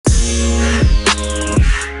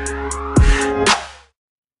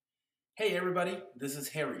Hey, everybody, this is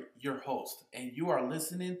Harry, your host, and you are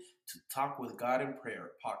listening to Talk with God in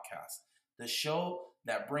Prayer podcast, the show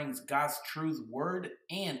that brings God's truth, word,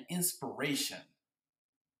 and inspiration.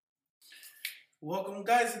 Welcome,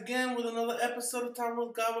 guys, again with another episode of Talk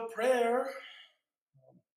with God with Prayer.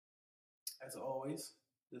 As always,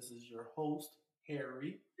 this is your host,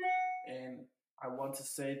 Harry, and I want to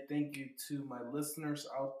say thank you to my listeners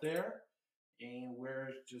out there, and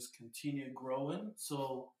we're just continue growing.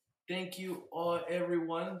 So thank you all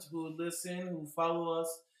everyone who listen, who follow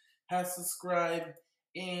us, has subscribed,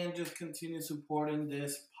 and just continue supporting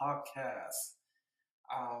this podcast.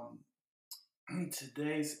 Um,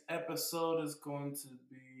 Today's episode is going to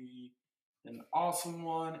be an awesome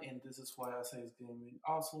one, and this is why I say it's going to be an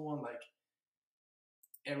awesome one, like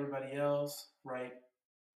everybody else, right?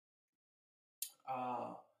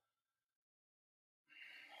 Uh,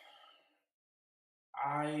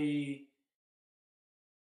 I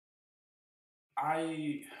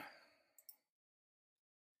I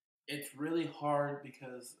it's really hard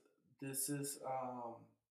because this is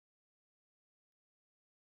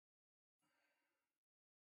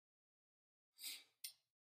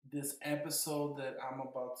this episode that I'm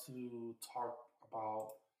about to talk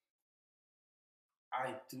about.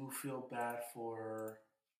 I do feel bad for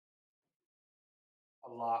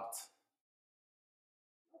a lot,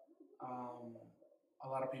 um, a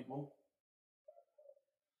lot of people,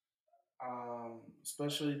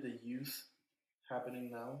 especially the youth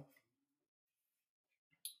happening now.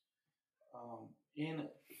 In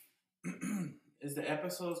is the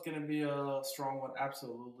episode going to be a strong one?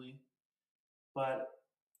 Absolutely, but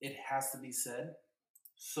it has to be said.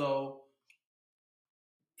 So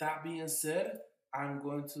that being said, I'm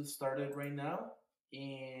going to start it right now,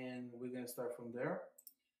 and we're going to start from there.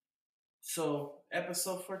 So,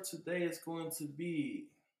 episode for today is going to be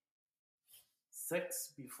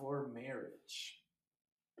sex before marriage.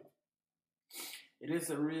 It is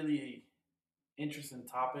a really interesting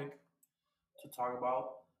topic to talk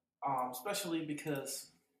about, especially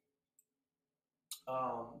because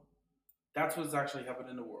um, that's what's actually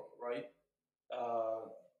happening in the world, right? Uh,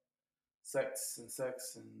 sex and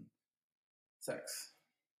sex and sex.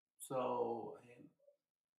 So, and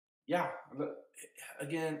yeah,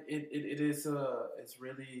 again, it is it's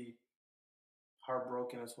really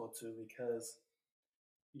heartbroken as well too because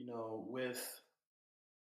with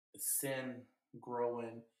sin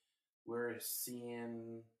growing, we're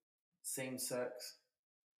seeing same sex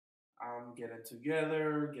getting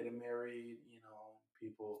together, getting married.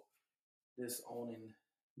 People disowning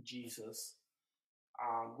Jesus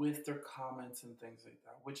with their comments and things like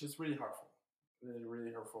that, which is really hurtful, really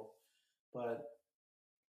really hurtful. But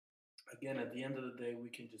again, at the end of the day, we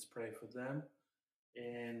can just pray for them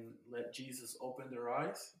and let Jesus open their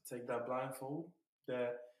eyes, take that blindfold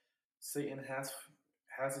that Satan has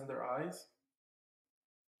in their eyes,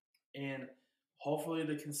 and hopefully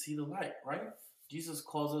they can see the light. Right? Jesus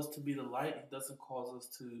calls us to be the light. He doesn't call us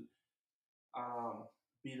to um,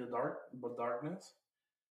 be but darkness.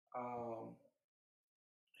 Um,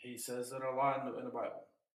 he says it a lot in the Bible,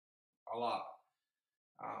 a lot.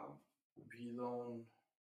 If you don't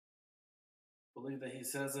believe that he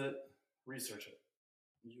says it, research it.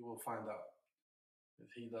 You will find out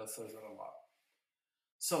if he does says it a lot.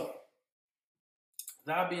 So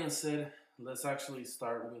that being said, let's actually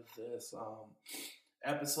start with this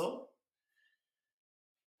episode.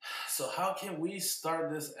 So, how can we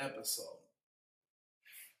start this episode?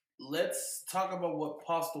 Let's talk about what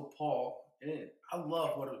Apostle Paul, and I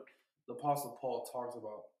love what the Apostle Paul talks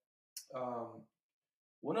about. Um,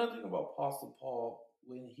 One other thing about Apostle Paul,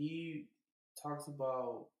 when he talks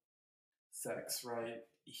about sex, right?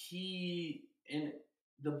 He, in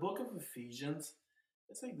the book of Ephesians,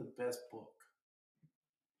 it's like the best book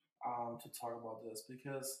to talk about this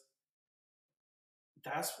because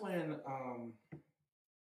that's when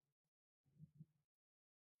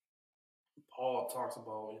Paul talks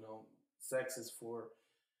about, sex is for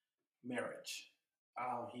marriage.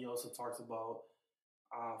 He also talks about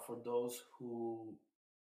for those who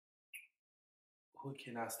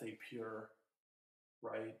cannot stay pure,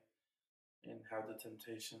 right, and have the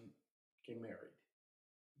temptation get married.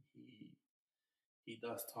 He he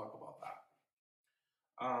does talk about that.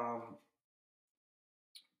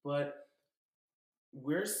 But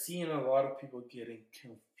we're seeing a lot of people getting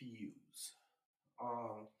confused,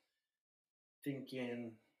 um,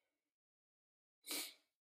 thinking.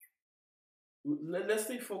 Let's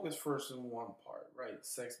stay focused first on one part, right?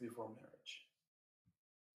 Sex before marriage.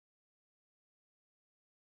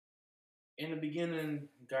 In the beginning,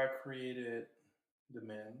 God created the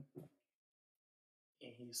man,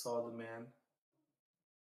 and He saw the man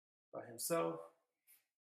by himself.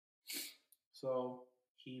 So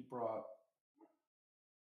he brought,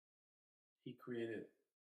 he created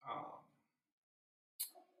um,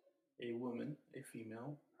 a woman, a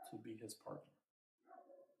female, to be his partner.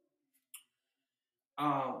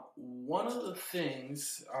 One of the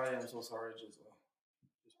things, I am so sorry, just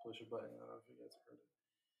push a button. I don't know if you guys heard it.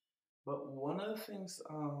 But one of the things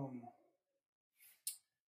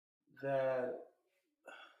that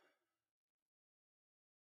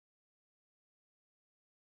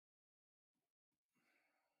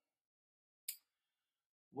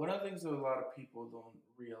one of the things that a lot of people don't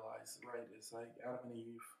realize, right, is like Adam and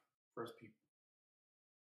Eve, first people,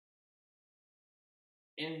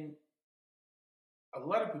 and a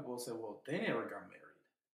lot of people say, well, they never got married.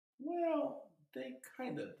 Well, they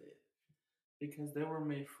kind of did because they were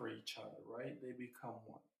made for each other, right? They become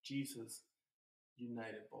one. Jesus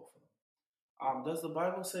united both of them. Does the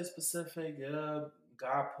Bible say specific?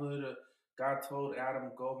 God put a God told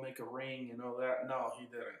Adam go make a ring and all that. No, he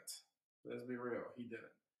didn't. Let's be real, he didn't.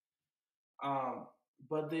 Um,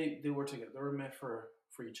 but they were together. They were meant for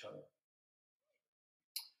each other.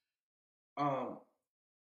 Um,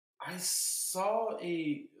 I saw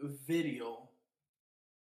a video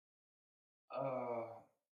uh,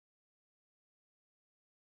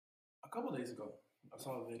 a couple days ago. I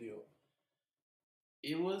saw a video.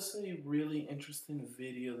 It was a really interesting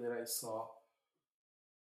video that I saw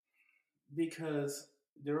because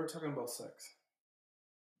they were talking about sex,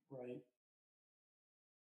 right?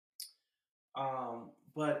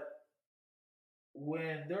 But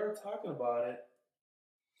when they were talking about it,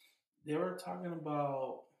 they were talking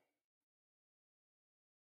about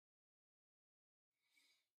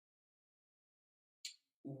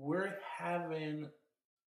we're having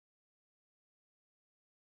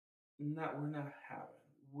we're not having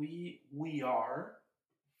we we are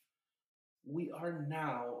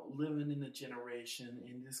now living in a generation,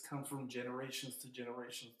 and this comes from generations to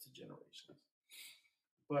generations to generations.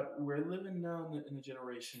 But we're living now in a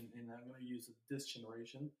generation, and I'm going to use this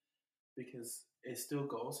generation because it still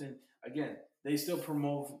goes. And again, they still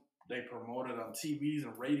they promote it on TVs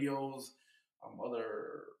and radios,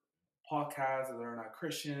 other podcasts that are not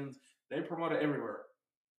Christians. They promote it everywhere,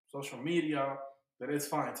 social media, that it's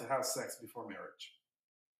fine to have sex before marriage.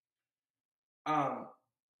 Um,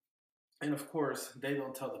 and of course, they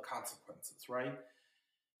don't tell the consequences, right?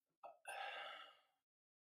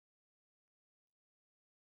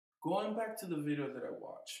 Going back to the video that I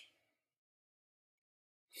watched,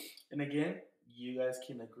 and again, you guys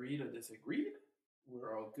can agree to disagree.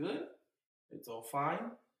 We're all good. It's all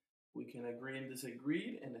fine. We can agree and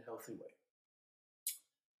disagree in a healthy way.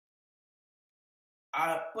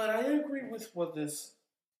 But I agree with what this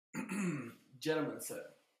gentleman said.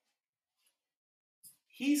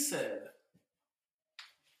 He said,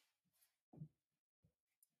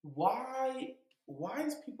 why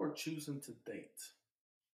is people choosing to date?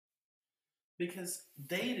 Because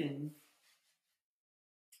dating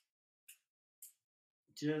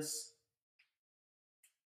just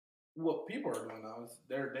what people are doing now is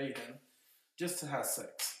they're dating just to have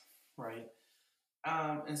sex, right?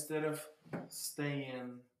 Instead of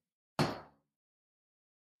staying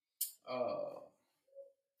uh,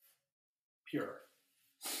 pure.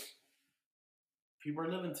 People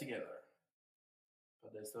are living together,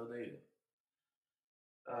 but they're still dating.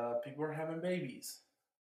 People are having babies,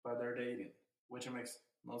 but they're dating, which makes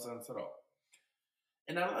no sense at all.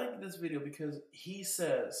 And I like this video because he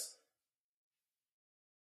says,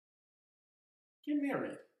 get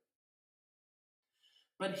married.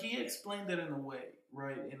 But he explained it in a way,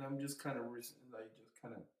 right? And I'm just kind of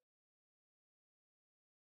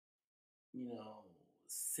you know,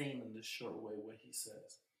 saying in the short way what he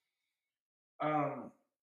says. Um,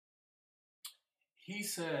 he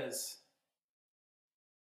says,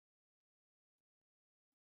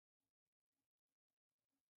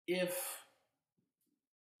 if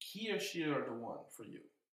he or she are the one for you,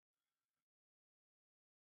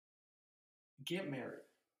 get married.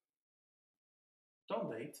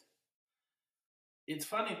 Don't date. It's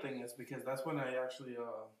funny thing is because that's when I actually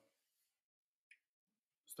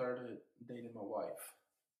started dating my wife.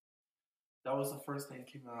 That was the first thing that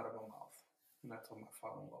came out of my mouth. And I told my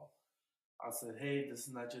father-in-law, I said, hey, this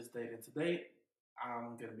is not just dating to date.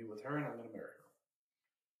 I'm going to be with her and I'm going to marry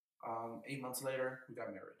her. 8 months later, we got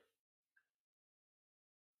married.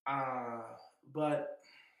 But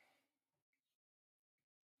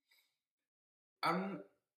I'm,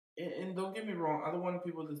 and don't get me wrong, I don't want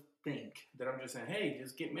people to think that I'm just saying, hey,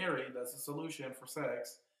 just get married. That's a solution for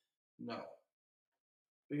sex. No.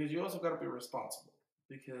 Because you also got to be responsible.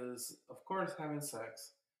 Because, of course, having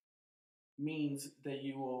sex means that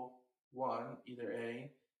you will one, either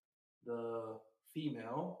A, the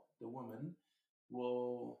female, the woman,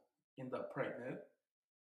 will end up pregnant,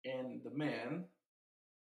 and the man,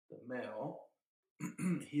 the male,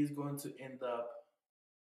 he's going to end up,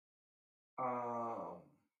 um,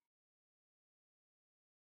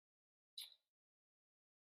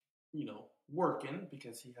 working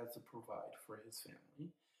because he has to provide for his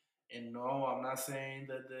family. And no, I'm not saying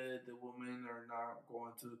that the women are not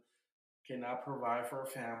going to cannot provide for a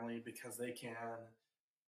family because they can.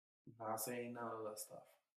 I'm not saying none of that stuff.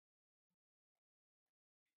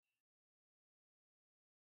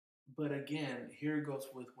 But again, here it goes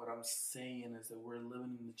with what I'm saying is that we're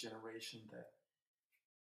living in a generation that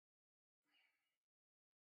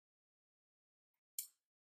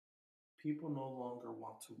people no longer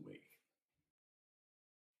want to wait.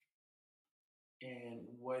 And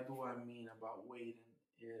what do I mean about waiting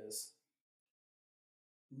is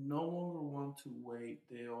no longer want to wait.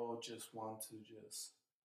 They all just want to just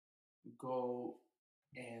go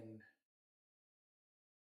and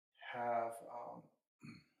have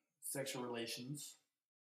sexual relations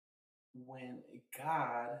when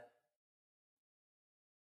God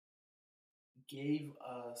gave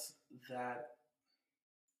us that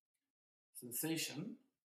sensation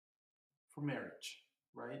for marriage,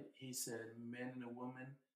 right? He said, man and a woman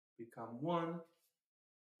become one,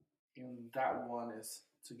 and that one is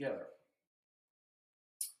together.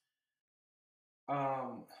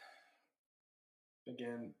 Um,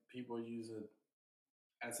 Again, people use it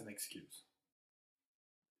as an excuse.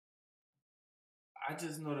 I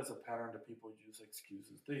just notice a pattern that people use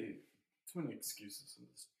excuses. They too many excuses in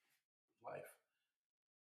this life.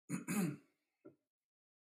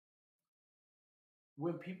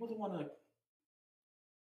 When people don't want to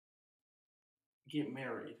get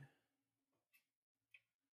married,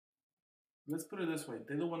 let's put it this way: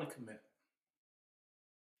 they don't want to commit.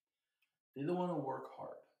 They don't want to work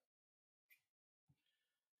hard.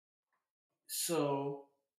 So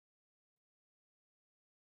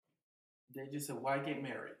they just said, "Why get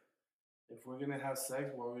married? If we're gonna have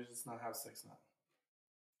sex, why don't we just not have sex now?"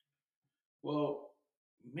 Well,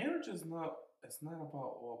 marriage is not. It's not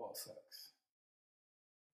about all about sex.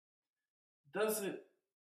 Does it?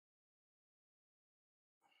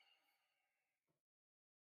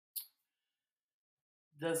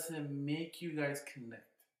 Does it make you guys connect?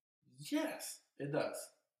 Yes, it does.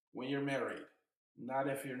 When you're married, not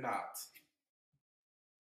if you're not.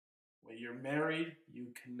 When you're married, you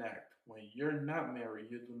connect. When you're not married,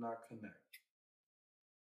 you do not connect.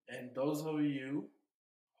 And those of you,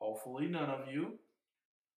 hopefully none of you,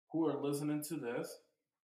 who are listening to this,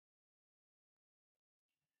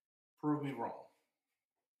 prove me wrong.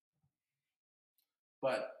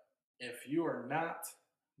 But if you are not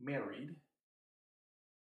married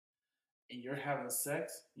and you're having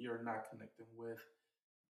sex, you're not connecting with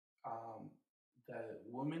um, the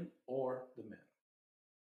woman or the man.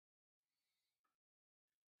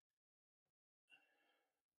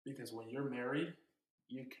 Because when you're married,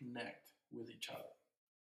 you connect with each other.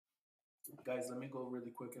 Guys, let me go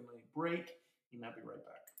really quick and break, and I'll be right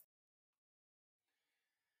back.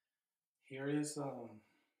 Here is a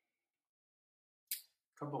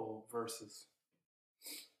couple of verses.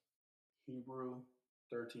 Hebrew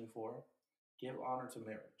 13:4. Give honor to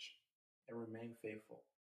marriage and remain faithful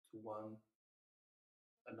to one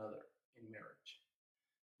another in marriage.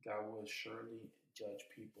 God will surely judge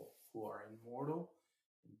people who are immoral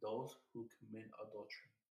and those who commit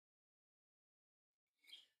adultery.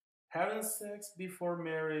 Having sex before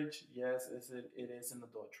marriage, yes, it is an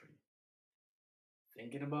adultery.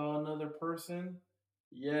 Thinking about another person,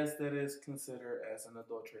 yes, that is considered as an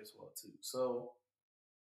adultery as well too. So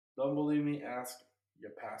don't believe me, ask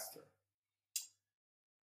your pastor.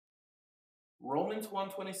 Romans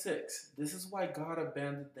 1:26. This is why God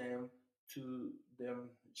abandoned them to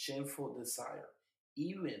them shameful desire.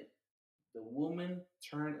 Even the woman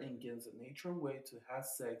turned against the natural way to have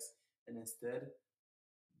sex and instead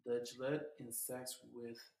delight in sex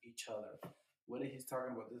with each other. What he's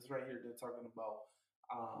talking about? This right here, they're talking about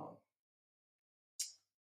um,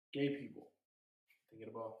 gay people.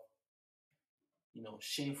 Thinking about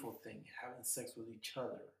shameful thing, having sex with each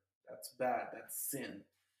other. That's bad. That's sin.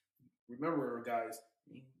 Remember, guys,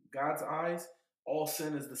 in God's eyes, all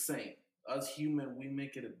sin is the same. Us human, we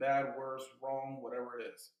make it a bad, worse, wrong, whatever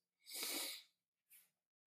it is.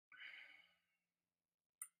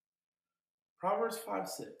 Proverbs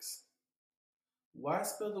 5:6. Why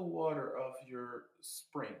spill the water of your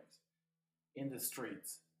springs in the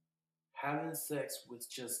streets, having sex with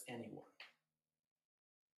just anyone?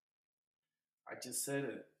 I just said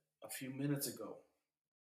it a few minutes ago,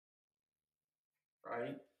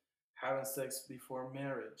 right? Having sex before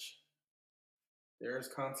marriage, there's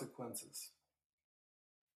consequences.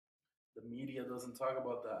 The media doesn't talk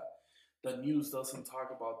about that. The news doesn't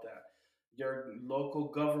talk about that. Your local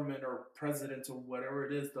government or president or whatever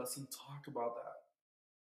it is doesn't talk about that.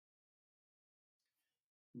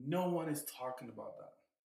 No one is talking about that.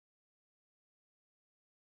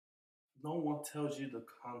 No one tells you the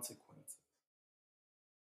consequences.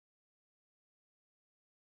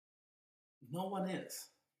 No one is.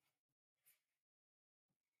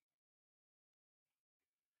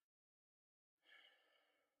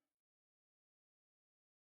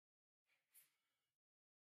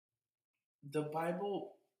 The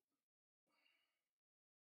Bible,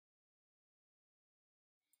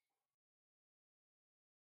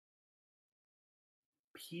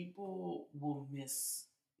 people will miss,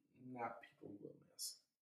 not people will miss.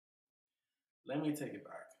 Let me take it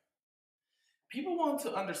back. People want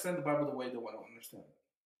to understand the Bible the way they want to understand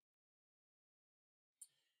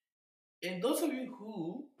it. And those of you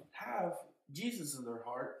who have Jesus in their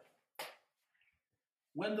heart,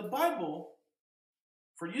 when the Bible,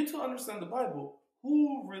 for you to understand the Bible,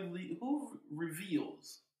 who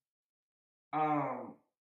reveals um,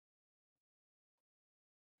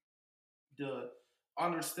 the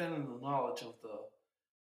understanding, the knowledge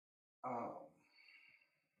um,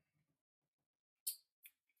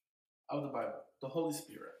 of the Bible? The Holy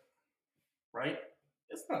Spirit, right?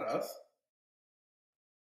 It's not us.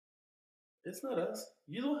 It's not us.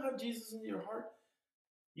 You don't have Jesus in your heart.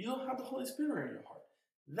 You don't have the Holy Spirit in your heart.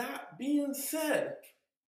 That being said,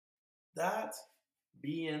 that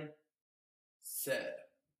being said,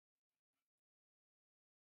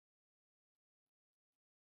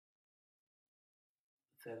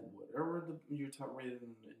 that whatever you're reading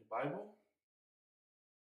in the Bible,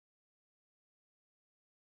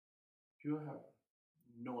 you have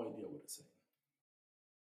no idea what it's saying.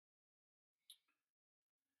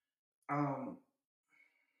 Um,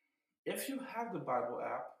 if you have the Bible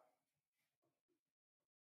app,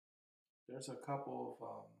 there's a couple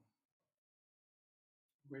of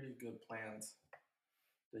really good plans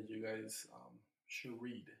that you guys should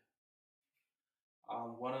read.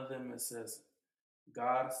 One of them, it says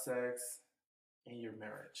God, sex, and your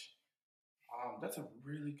marriage. That's a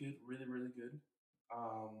really good, really good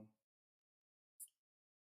um,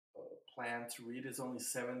 plan to read. It's only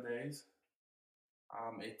 7 days.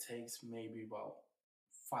 It takes maybe about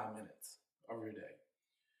 5 minutes of your day.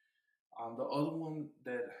 The other one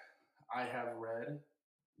that I have read,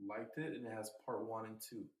 liked it, and it has part one and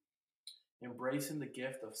two. Embracing the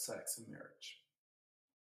gift of sex and marriage.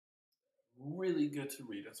 Really good to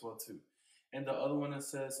read as well too. And the other one that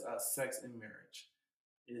says sex and marriage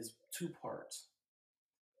is two parts.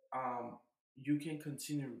 Um, you can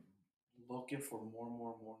continue looking for more and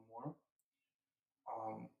more and more and more.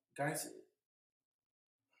 Guys,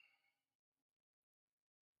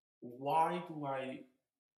 why do I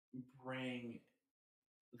bring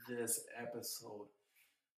this episode?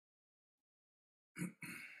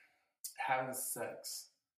 Having sex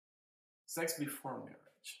before marriage.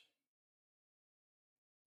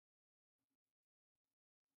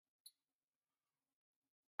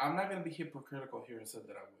 I'm not going to be hypocritical here and say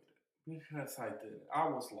that I waited because I did. I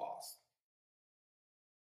was lost.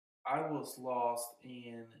 I was lost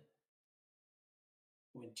in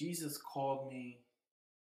when Jesus called me.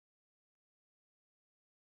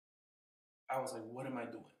 I was like, what am I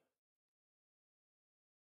doing?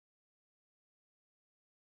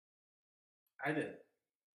 I did.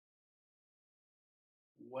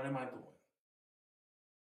 What am I doing?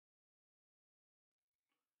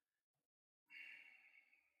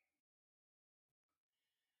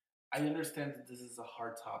 I understand that this is a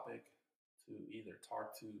hard topic to either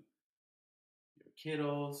talk to your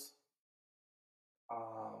kiddos,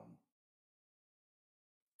 um,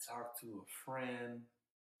 talk to a friend.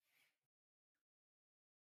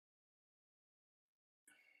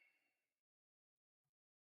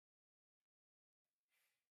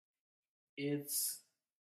 It's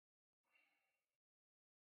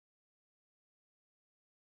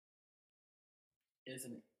it's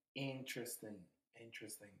an interesting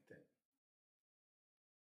thing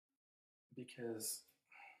because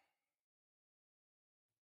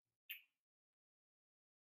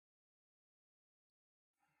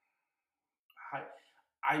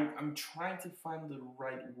I, I'm trying to find the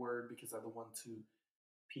right word because I don't want to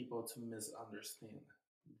people to misunderstand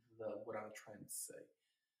what I'm trying to say.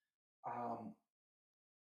 Um,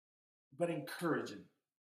 but encouraging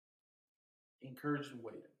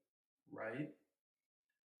waiting, right?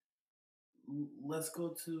 Let's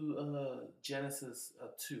go to Genesis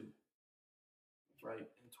 2, right,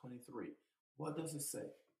 in 23. What does it say?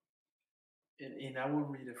 And I will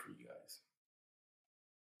read it for you guys.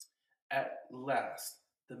 At last,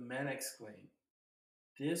 the man exclaimed,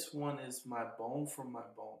 "This one is my bone from my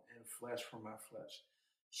bone and flesh from my flesh.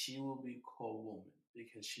 She will be called woman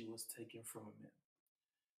because she was taken from a man."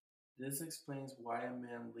 This explains why a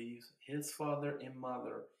man leaves his father and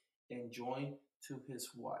mother and joins to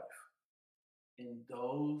his wife. And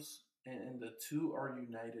the two are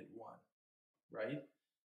united one, right?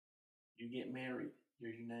 You get married,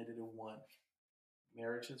 you're united in one.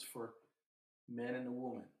 Marriage is for man and a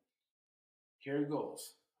woman. Here it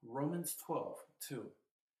goes. Romans 12:2.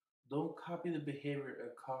 Don't copy the behavior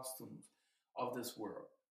and customs of this world,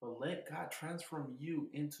 but let God transform you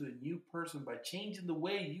into a new person by changing the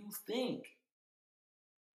way you think.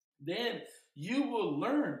 Then you will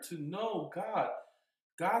learn to know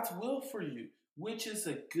God's will for you, which is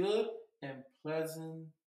a good and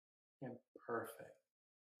pleasant and perfect.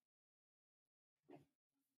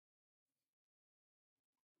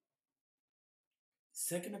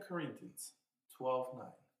 Second Corinthians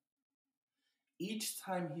 12:9. Each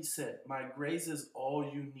time he said, "My grace is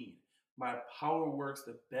all you need. My power works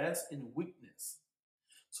the best in weakness."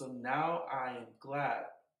 So now I am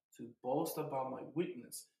glad to boast about my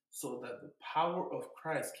weakness so that the power of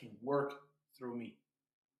Christ can work through me.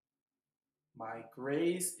 My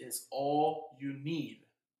grace is all you need.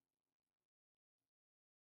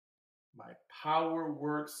 My power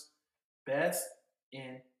works best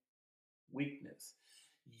in weakness.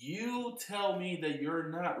 You tell me that you're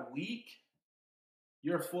not weak,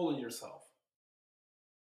 you're fooling yourself.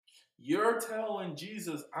 You're telling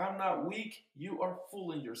Jesus, "I'm not weak," you are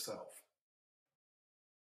fooling yourself.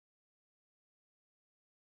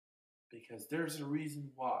 Because there's a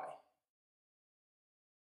reason why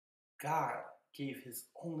God gave his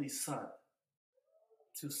only son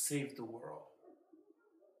to save the world.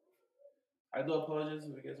 I do apologize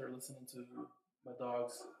if you guys are listening to my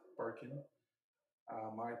dogs barking.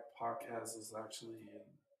 My podcast is actually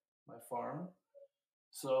in my farm,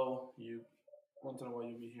 so you once in a while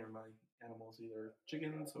you'll be hearing my animals, either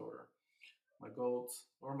chickens or my goats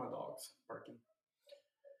or my dogs barking.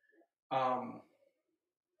 Um,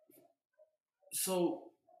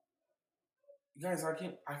 so guys, I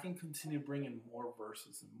can continue bringing more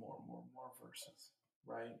verses and more verses,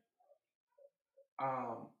 right?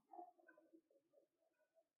 Um,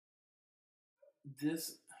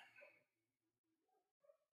 this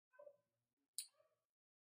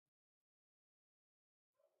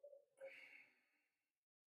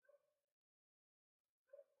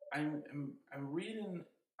I'm reading.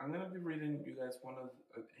 I'm gonna be reading you guys one of,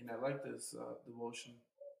 and I like this devotion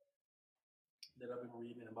that I've been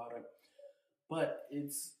reading about it. But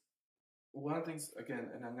it's one of the things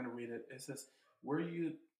again, and I'm gonna read it. It says, "Were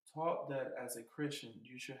you taught that as a Christian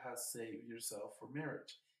you should have saved yourself for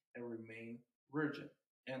marriage and remain virgin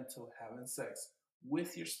until having sex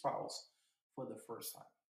with your spouse for the first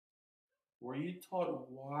time? Were you taught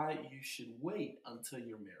why you should wait until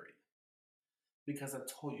you're married? Because I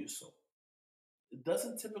told you so." It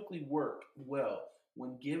doesn't typically work well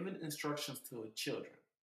when given instructions to children,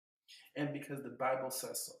 and because the Bible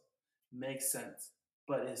says so. Makes sense,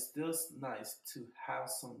 but it's still nice to have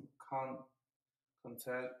some context,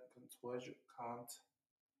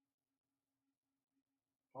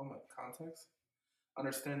 context,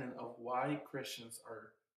 understanding of why Christians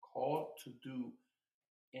are called to do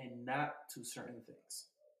and not to certain things.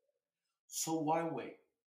 So why wait?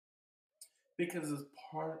 Because it's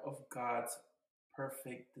part of God's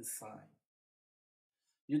perfect design.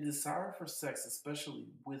 Your desire for sex,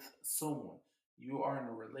 especially with someone you are in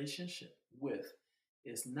a relationship with,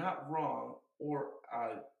 is not wrong or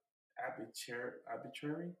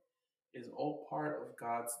arbitrary. Is all part of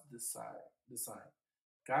God's design.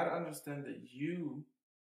 God understands that you,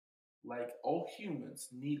 like all humans,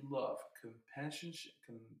 need love, companionship,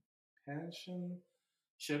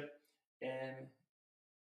 and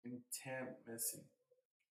intimacy.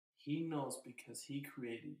 He knows because He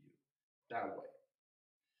created you that way,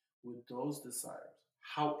 with those desires.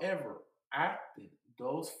 However, acting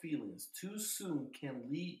those feelings too soon can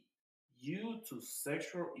lead you to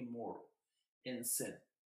sexual immoral and sin,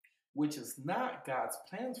 which is not God's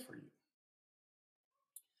plans for you.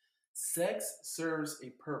 Sex serves a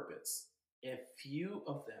purpose, a few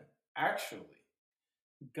of them. Actually,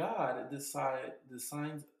 God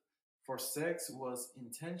designs for sex was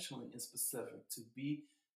intentionally and specific to be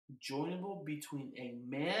joinable between a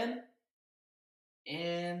man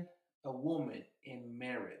and a woman in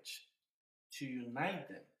marriage, to unite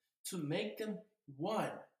them, to make them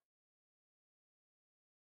one.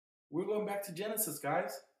 We're going back to Genesis,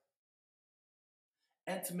 guys,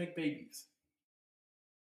 and to make babies.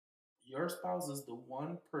 Your spouse is the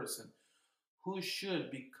one person who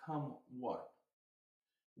should become one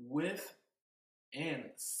with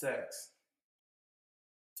and sex.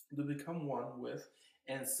 To become one with,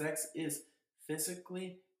 and sex is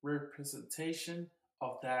physically representation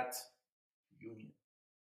of that union.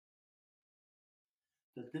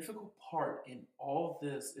 The difficult part in all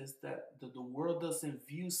this is that the world doesn't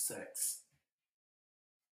view sex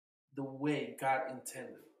the way God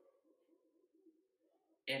intended.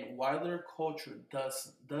 And wider culture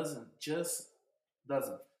doesn't just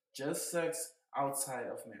sex outside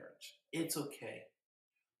of marriage. It's okay,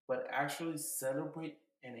 but actually celebrate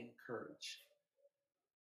and encourage.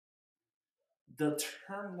 The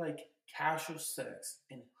term like casual sex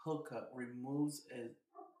and hookup removes a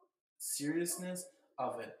seriousness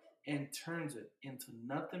of it and turns it into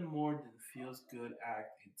nothing more than feels good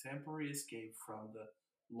act and temporary escape from the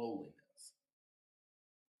loneliness.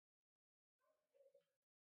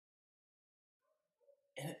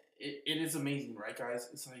 And it is amazing, right, guys?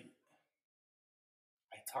 It's like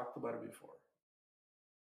I talked about it before.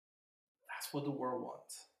 That's what the world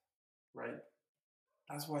wants, right?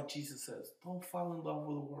 That's why Jesus says, don't fall in love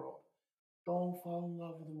with the world. Don't fall in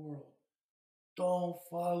love with the world. Don't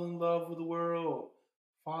fall in love with the world.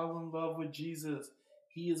 Fall in love with Jesus.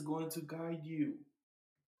 He is going to guide you.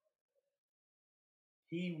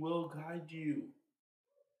 He will guide you.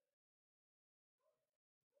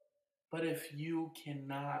 But if you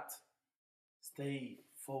cannot stay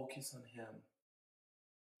focused on Him,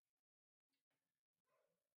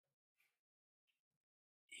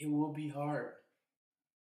 it will be hard.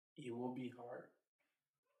 It will be hard.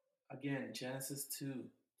 Again, Genesis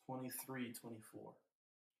 2, 23, 24.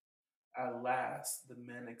 At last, the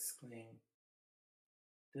men exclaimed,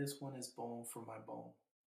 this one is bone from my bone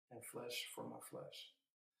and flesh from my flesh.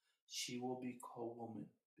 She will be called woman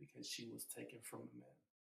because she was taken from a man.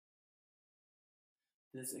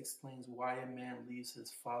 This explains why a man leaves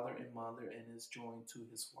his father and mother and is joined to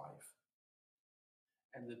his wife,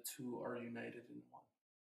 and the two are united in one.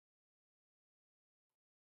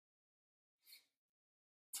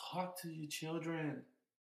 Talk to your children.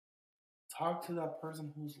 Talk to that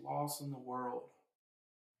person who's lost in the world,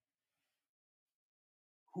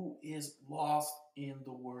 who is lost in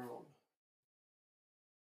the world.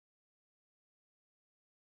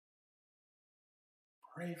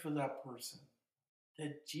 Pray for that person.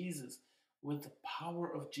 That Jesus, with the power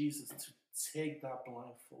of Jesus, to take that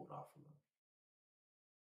blindfold off of them,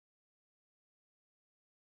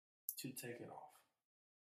 to take it off.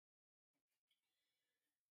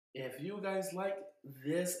 If you guys like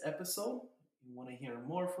this episode, you want to hear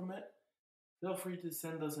more from it, feel free to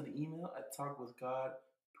send us an email at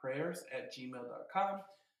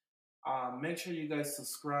talkwithgodprayers@gmail.com. Make sure you guys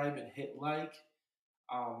subscribe and hit like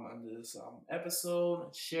on this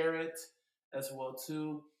episode, share it as well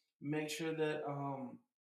too. Make sure that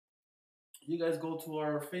you guys go to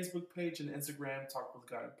our Facebook page and Instagram, Talk with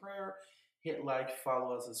God in Prayer. Hit like,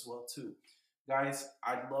 follow us as well too. Guys,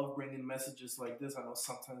 I love bringing messages like this. I know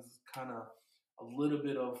sometimes it's kind of a little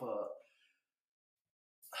bit of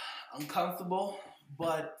uncomfortable,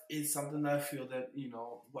 but it's something that I feel that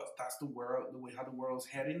what that's the world, the way how the world's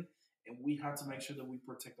heading, and we have to make sure that we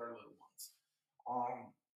protect our little ones.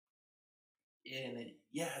 Um,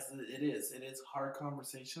 yes, it is. It is hard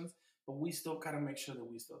conversations, but we still gotta make sure that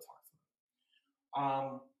we still talk to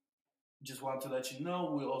them. Just wanted to let you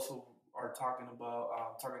know we also are talking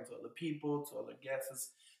about talking to other people, to other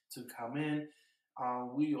guests to come in.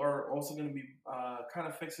 We are also going to be kind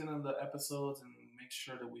of fixing on the episodes and make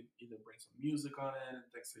sure that we either bring some music on it and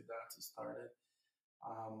things like that to start it.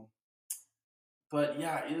 But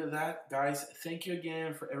yeah, either that, guys. Thank you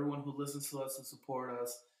again for everyone who listens to us and support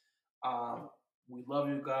us. We love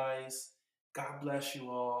you guys. God bless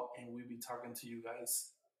you all, and we'll be talking to you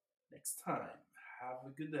guys next time. Have a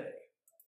good day.